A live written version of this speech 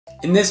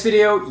In this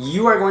video,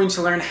 you are going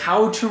to learn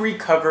how to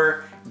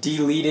recover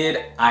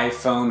deleted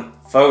iPhone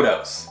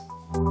photos.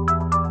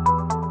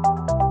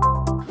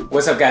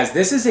 What's up guys?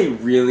 This is a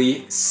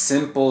really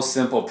simple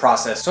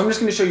process. So I'm just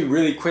gonna show you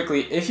really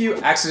quickly, if you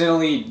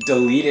accidentally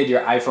deleted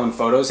your iPhone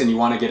photos and you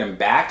wanna get them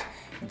back,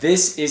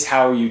 this is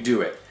how you do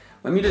it.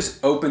 Let me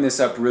just open this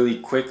up really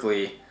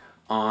quickly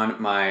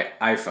on my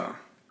iPhone.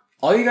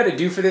 All you gotta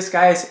do for this,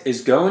 guys,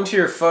 is go into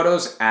your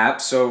Photos app.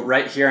 So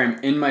right here, I'm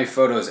in my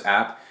Photos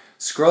app.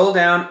 Scroll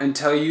down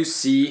until you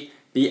see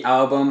the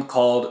album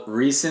called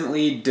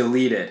Recently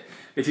Deleted.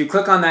 If you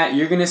click on that,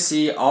 you're gonna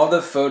see all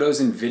the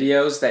photos and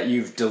videos that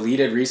you've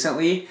deleted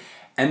recently,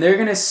 and they're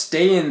gonna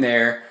stay in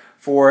there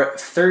for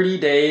 30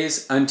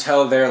 days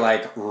until they're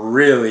like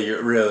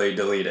really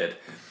deleted.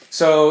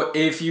 So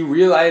if you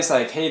realize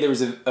like, hey, there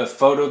was a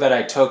photo that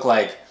I took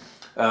like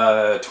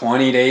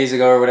 20 days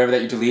ago or whatever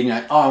that you deleted, and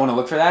you're like, oh, I wanna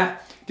look for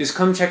that, just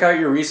come check out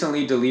your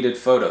recently deleted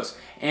photos.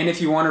 And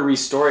if you wanna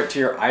restore it to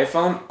your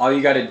iPhone, all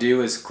you gotta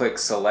do is click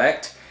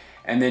select,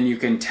 and then you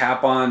can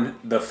tap on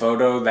the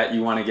photo that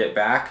you wanna get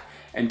back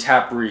and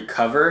tap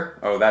recover.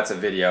 Oh, that's a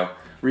video.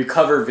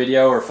 Recover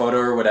video or photo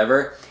or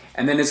whatever.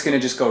 And then it's gonna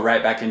just go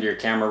right back into your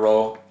camera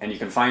roll and you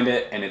can find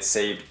it and it's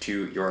saved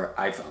to your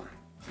iPhone.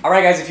 All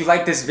right guys, if you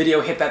like this video,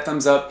 hit that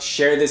thumbs up,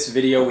 share this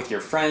video with your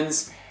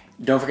friends.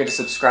 Don't forget to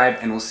subscribe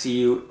and we'll see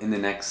you in the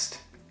next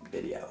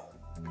video.